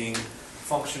 row being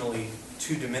functionally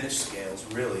 2 diminished scales,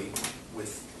 really,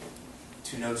 with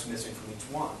 2 notes missing from each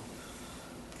one.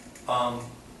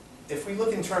 If we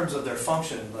look in terms of their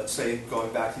function, let's say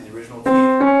going back to the original key,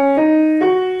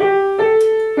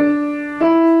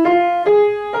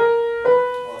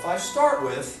 well, if I start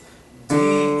with D,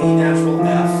 E natural,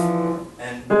 F,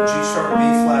 and G sharp, B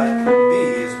flat, B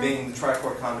as being the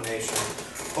trichord combination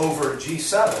over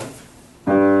G7,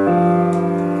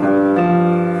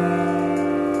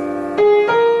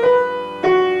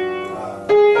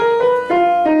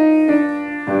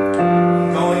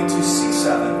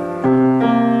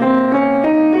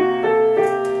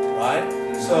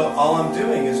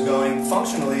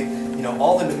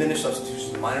 all the diminished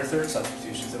substitutions, the minor third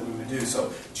substitutions that we would do.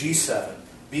 So G7,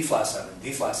 B flat 7,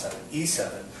 D flat 7,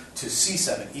 E7 to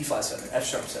C7, E flat 7, F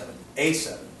sharp 7,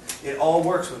 A7. It all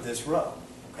works with this row.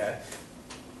 Okay,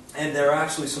 and there are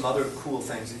actually some other cool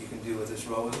things that you can do with this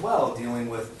row as well, dealing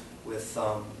with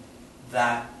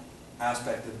that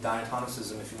aspect of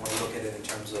diatonicism, if you want to look at it in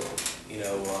terms of, you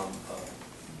know,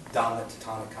 dominant to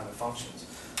tonic kind of functions.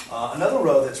 Another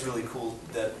row that's really cool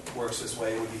that works this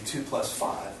way would be 2 plus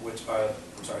 5, which are,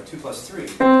 I'm sorry, 2 plus 3.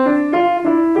 Now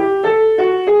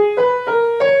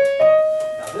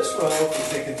this row, if you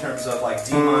think in terms of like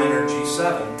D minor,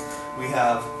 G7, we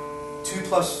have 2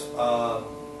 plus 3,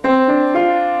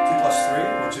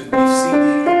 which would be C,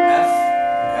 E, F,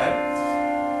 okay?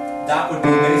 That would be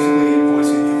basically a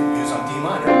voicing you can use on D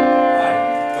minor, right?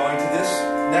 Going to this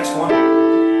next one,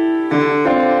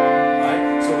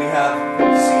 right? So we have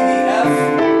E,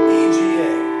 G, A,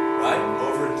 right,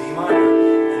 over D minor,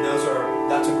 and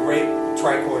that's a great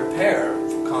trichord pair,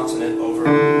 consonant over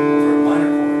minor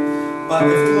chord. But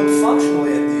if we look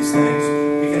functionally at these things,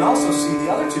 we can also see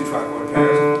the other 2 trichord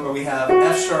pairs, where we have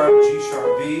F sharp, G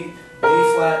sharp, B, B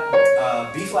flat,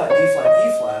 B flat, D flat, E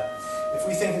flat. If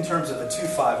we think in terms of a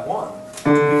 2-5-1,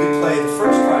 we could play the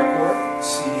first trichord,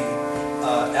 C,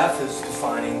 F is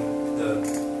defining the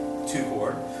 2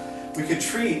 chord. We could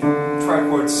treat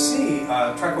trichord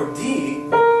D,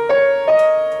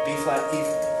 B flat,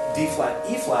 D flat,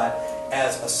 E flat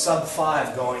as a sub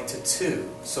 5 going to 2.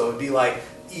 So it would be like,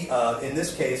 in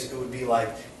this case, it would be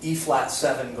like E flat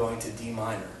 7 going to D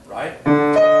minor, right?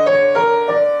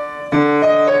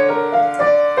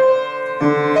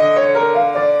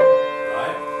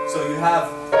 Right? So you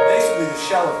have basically the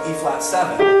shell of E flat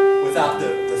 7 without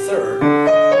the third.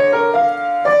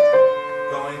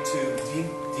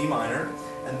 D minor,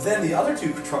 and then the other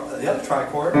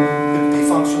trichord could be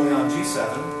functionally on G7,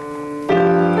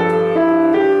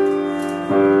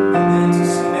 and then to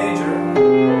C major,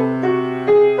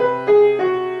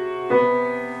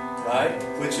 right,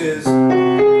 which is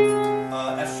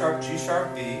F sharp, G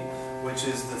sharp, B, which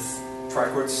is the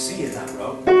trichord C in that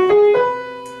row,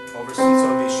 over C, so it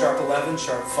would be sharp 11,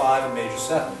 sharp 5, and major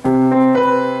 7.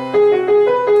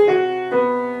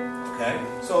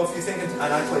 So if you think, and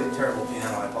I played a terrible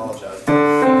piano, I apologize, but,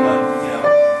 you know.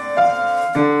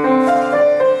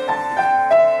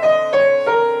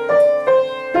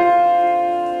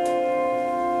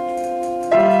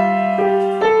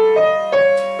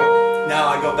 Now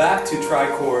I go back to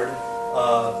trichord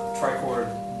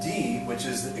D, which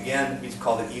is, again,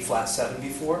 called it E flat 7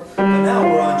 before. But now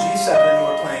we're on G7 and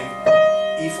we're playing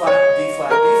E flat, D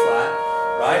flat, B flat,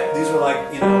 right? These are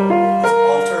like, this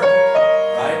alter,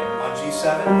 right, on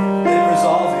G7, then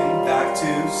resolving back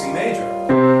to C major.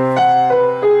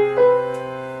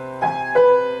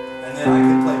 And then I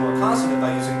could play more consonant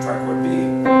by using trichord B.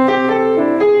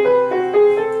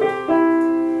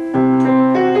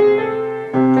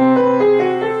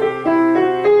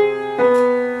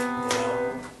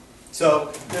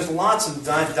 So there's lots of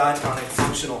diatonic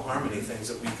functional harmony things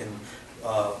that we can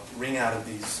wring out of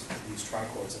these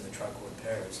trichords and the trichord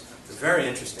pairs. It's very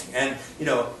interesting, and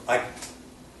I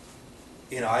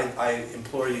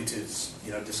implore you to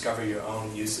discover your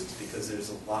own uses, because there's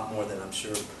a lot more than I'm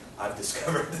sure I've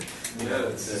discovered.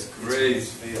 This is great.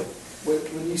 Field.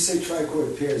 When you say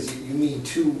trichord pairs, you mean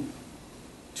two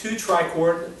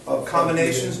trichord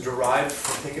combinations derived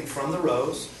taken from the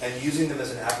rows and using them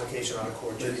as an application on a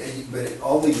chord chart. But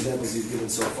all the examples you've given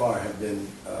so far have been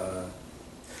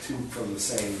two from the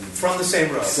same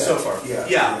row set. So far.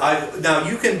 Yeah. Now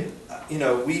you can,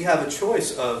 we have a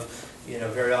choice of,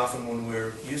 very often when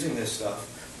we're using this stuff,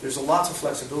 there's lots of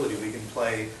flexibility. We can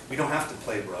play. We don't have to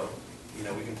play row.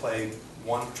 We can play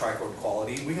one trichord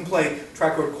quality. We can play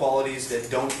trichord qualities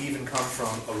that don't even come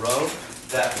from a row.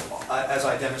 That, as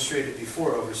I demonstrated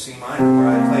before over C minor,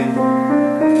 where I played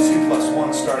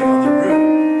 2+1 starting on the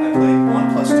root, I played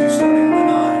 1+2 starting on the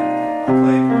 9, I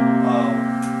played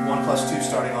 1+2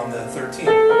 starting on the 13,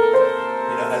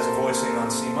 as a voicing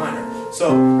on C minor.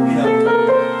 So,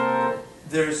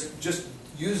 there's just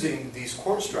using these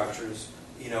chord structures,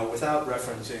 without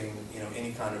referencing,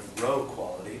 any kind of row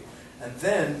quality, and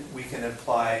then we can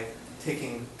apply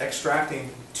extracting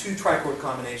two trichord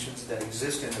combinations that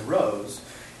exist in the rows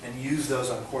and use those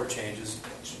on chord changes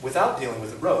without dealing with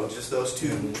the row, just those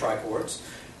two trichords.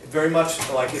 Very much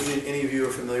like if any of you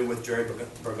are familiar with Jerry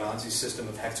Bergonzi's system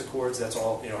of hexachords, that's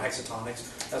all, hexatonics,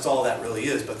 that's all that really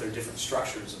is, but they're different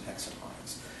structures of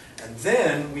hexatonics. And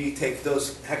then we take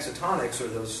those hexatonics, or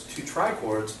those two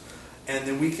trichords, and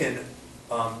then we can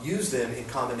use them in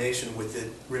combination with the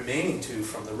remaining two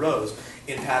from the rows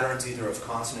in patterns either of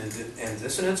consonant and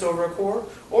dissonance over a chord,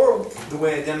 or the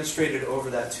way I demonstrated over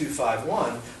that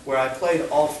 2-5-1, where I played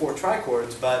all four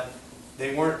trichords, but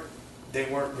they weren't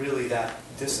really that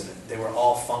dissonant. They were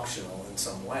all functional in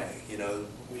some way.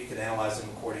 We could analyze them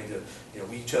according to,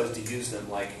 we chose to use them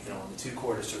like, on the 2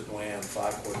 chord a certain way, on the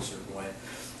 5 chord a certain way.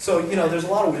 So, there's a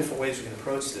lot of different ways you can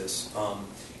approach this.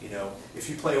 If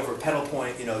you play over pedal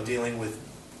point, dealing with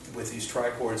these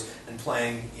trichords and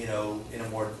playing, in a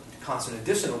more consonant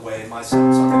dissonant way, it might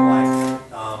sound something like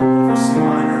over C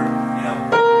minor,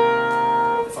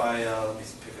 if I, let me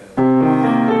pick a...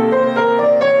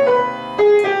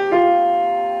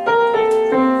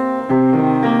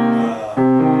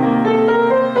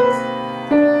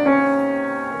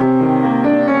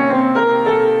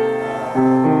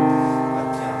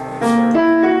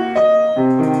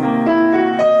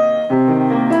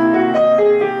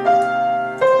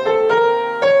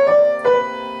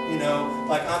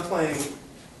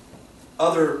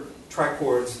 other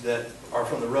trichords that are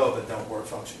from the row but don't work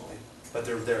functionally, but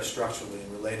they're there structurally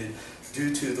and related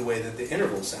due to the way that the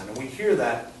intervals sound. And we hear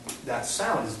that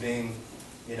sound as being,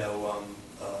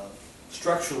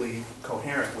 structurally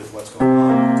coherent with what's going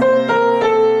on.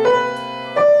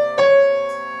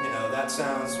 That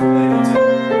sounds related to...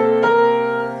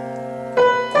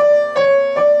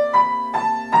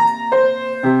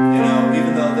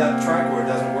 even though that trichord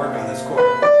doesn't work on this chord,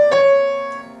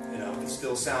 it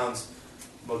still sounds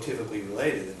motivically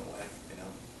related in a way,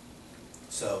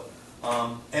 So,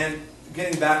 and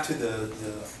getting back to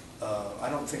I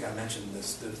don't think I mentioned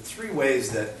this, the 3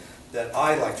 ways that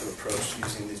I like to approach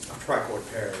using these trichord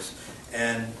pairs.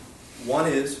 And one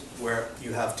is where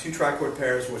you have 2 trichord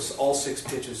pairs where all 6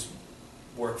 pitches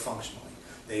work functionally.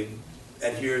 They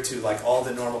adhere to like all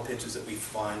the normal pitches that we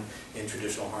find in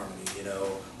traditional harmony,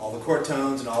 all the chord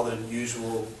tones and all the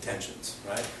usual tensions,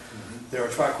 right? There are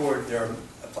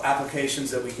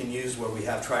applications that we can use where we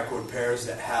have trichord pairs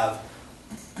that have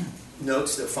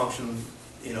notes that function,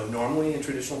 normally in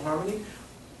traditional harmony,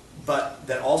 but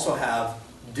that also have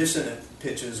dissonant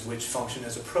pitches which function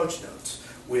as approach notes,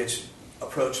 which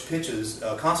approach pitches,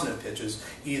 consonant pitches,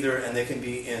 and they can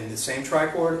be in the same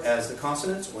trichord as the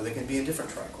consonants, or they can be in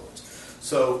different trichords.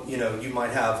 So, you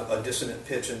might have a dissonant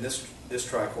pitch in this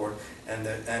trichord, and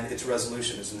its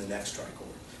resolution is in the next trichord.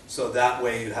 So that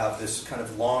way you have this kind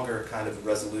of longer kind of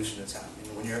resolution that's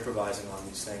happening. When you're improvising on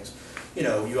these things,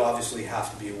 you obviously have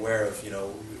to be aware of,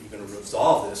 you're going to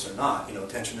resolve this or not,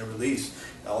 tension and release,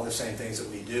 all the same things that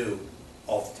we do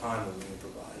all the time when we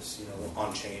improvise. this,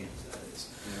 on changes, that is.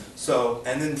 So,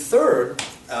 and then third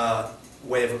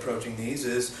way of approaching these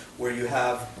is where you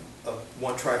have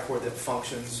one trichord that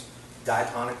functions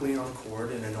diatonically on a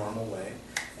chord in a normal way,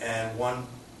 and one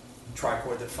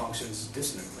trichord that functions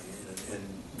dissonantly. And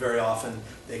very often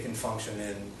they can function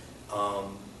in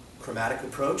chromatic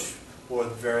approach, or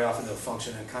very often they'll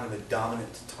function in kind of a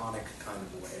dominant tonic kind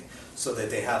of way, so that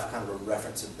they have kind of a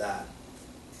reference of that.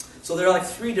 So there are like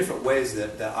three different ways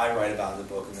that I write about in the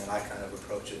book and that I kind of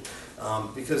approach it.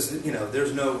 Because,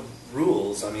 there's no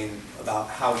rules, about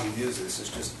how you use this. It's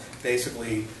just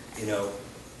basically,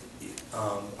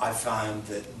 I found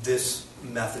that this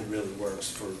method really works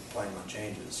for playing on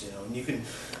changes, And you can,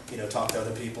 talk to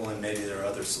other people, and maybe there are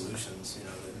other solutions,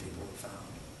 that people have found,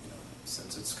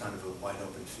 since it's kind of a wide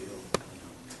open field,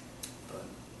 But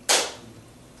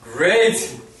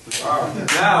Great! Wow.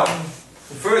 Now,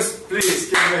 first, please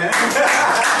give me a hand.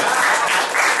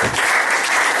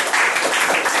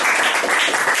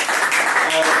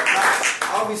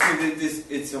 Obviously,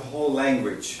 it's a whole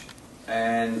language,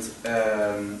 and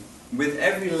with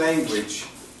every language,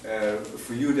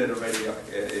 for you that already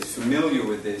is familiar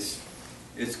with this,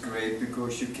 it's great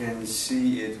because you can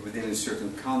see it within a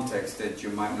certain context that you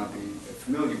might not be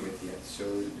familiar with yet. So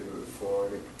for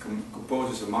the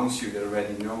composers amongst you that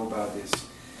already know about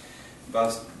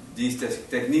these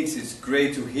techniques, it's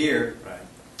great to hear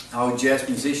how jazz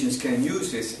musicians can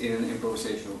use this in an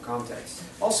improvisational context.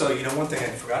 Also, one thing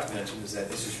I forgot to mention is that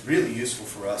this is really useful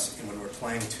for us when we're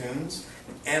playing tunes,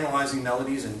 analyzing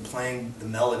melodies and playing the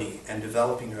melody and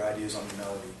developing your ideas on the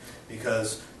melody.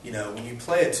 Because, when you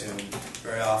play a tune,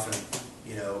 very often,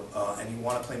 and you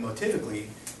want to play motivically,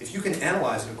 if you can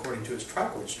analyze it according to its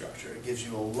trichord structure, it gives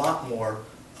you a lot more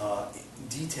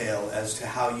detail as to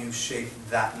how you shape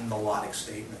that melodic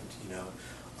statement,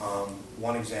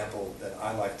 One example that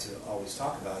I like to always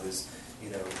talk about is,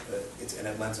 and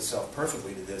it lends itself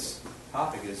perfectly to this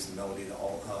topic, is the melody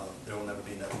There Will Never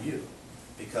Be Another You.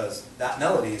 Because that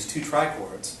melody is two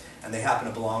trichords, and they happen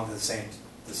to belong to the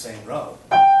same row.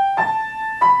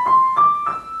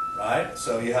 Right?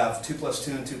 So you have 2 +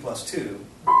 2 and 2 + 2.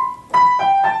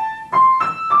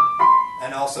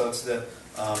 And also it's the,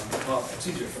 it's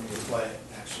easier for me to play,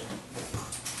 actually.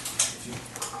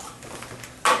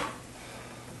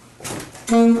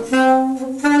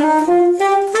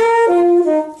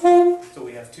 So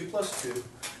we have 2 + 2,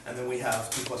 and then we have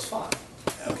 2 + 5.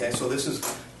 Okay, so this is,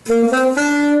 and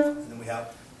then we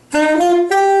have,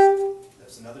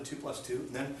 there's another 2 + 2,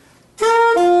 and then,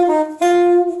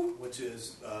 which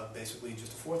is basically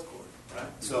just a fourth chord,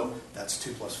 right? So that's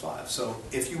 2 + 5. So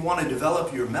if you want to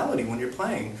develop your melody when you're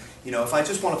playing, if I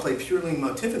just want to play purely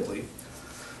motivically,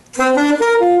 so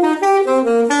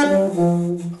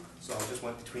I just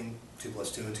went between 2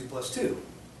 + 2 and 2 + 2,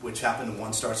 which happened,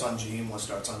 one starts on G and one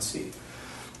starts on C.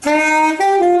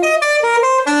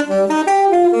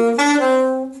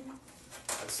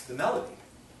 That's the melody.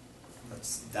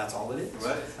 That's all it is.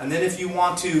 Right. And then if you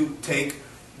want to take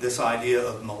this idea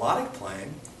of melodic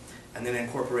playing and then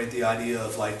incorporate the idea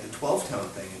of like the 12-tone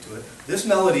thing into it, this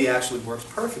melody actually works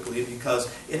perfectly because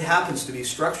it happens to be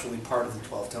structurally part of the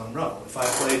 12-tone row. If I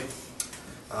played,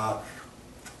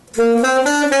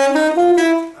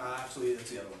 actually that's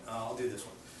the other one. I'll do this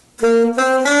one.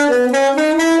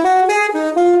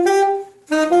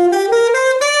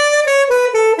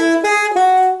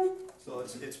 So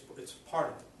it's part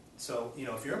of it. So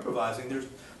if you're improvising, there's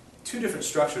two different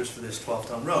structures for this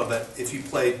 12-tone row. But if you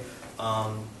played,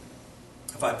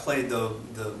 if I played the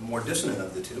more dissonant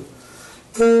of the two,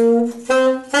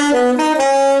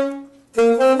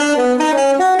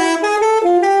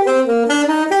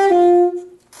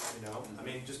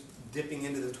 just dipping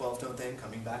into the 12-tone thing,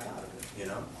 coming back out of it,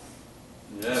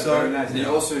 Yeah, so, very nice. And you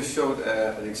also showed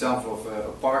an example of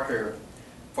a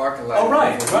Parker line. Oh,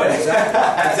 right,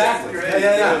 exactly. Great,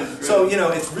 Yeah. great. So,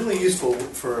 it's really useful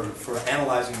for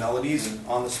analyzing melodies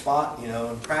on the spot,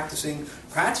 and practicing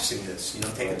this.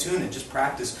 Take a tune and just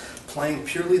practice playing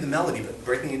purely the melody, but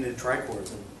breaking it into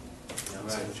trichords and,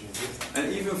 see what you can do. And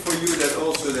even for you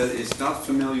that is not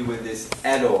familiar with this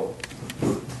at all,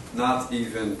 not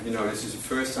even, this is the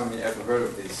first time you ever heard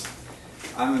of this.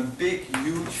 I'm a big,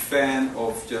 huge fan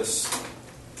of just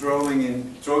throw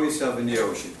yourself in the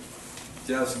ocean.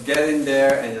 Just get in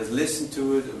there and just listen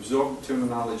to it, absorb the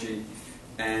terminology,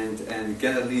 and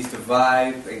get at least a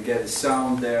vibe, and get a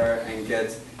sound there, and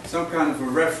get some kind of a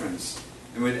reference.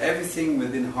 And with everything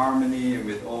within harmony and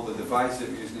with all the devices that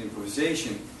we use in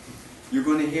improvisation, you're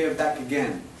going to hear it back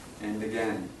again and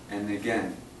again and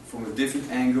again, from a different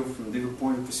angle, from a different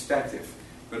point of perspective.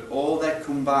 But all that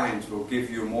combined will give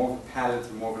you more of a palette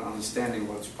and more of an understanding of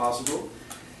what's possible.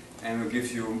 and it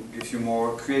gives you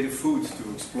more creative food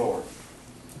to explore.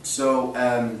 So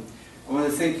I want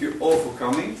to thank you all for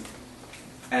coming,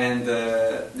 and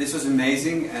this was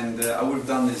amazing, and I would have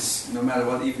done this no matter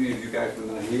what, even if you guys were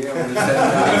not here. I would have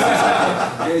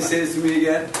said, can you say this to me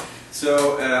again?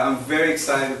 So I'm very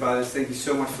excited about it. Thank you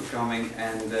so much for coming,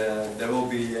 and there will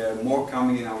be more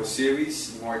coming in our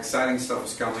series. More exciting stuff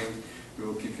is coming. We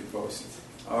will keep you posted.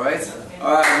 All right?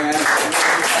 All right, man.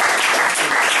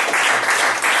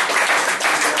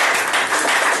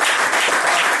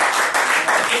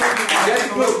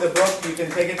 The book, you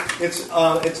can take it.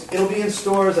 It'll be in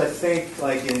stores, I think,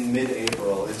 like in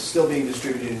mid-April. It's still being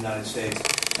distributed in the United States,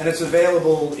 and it's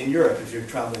available in Europe if you're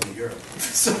traveling to Europe.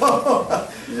 So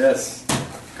yes,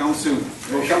 come soon.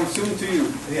 We'll come soon to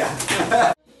you.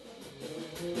 Yeah.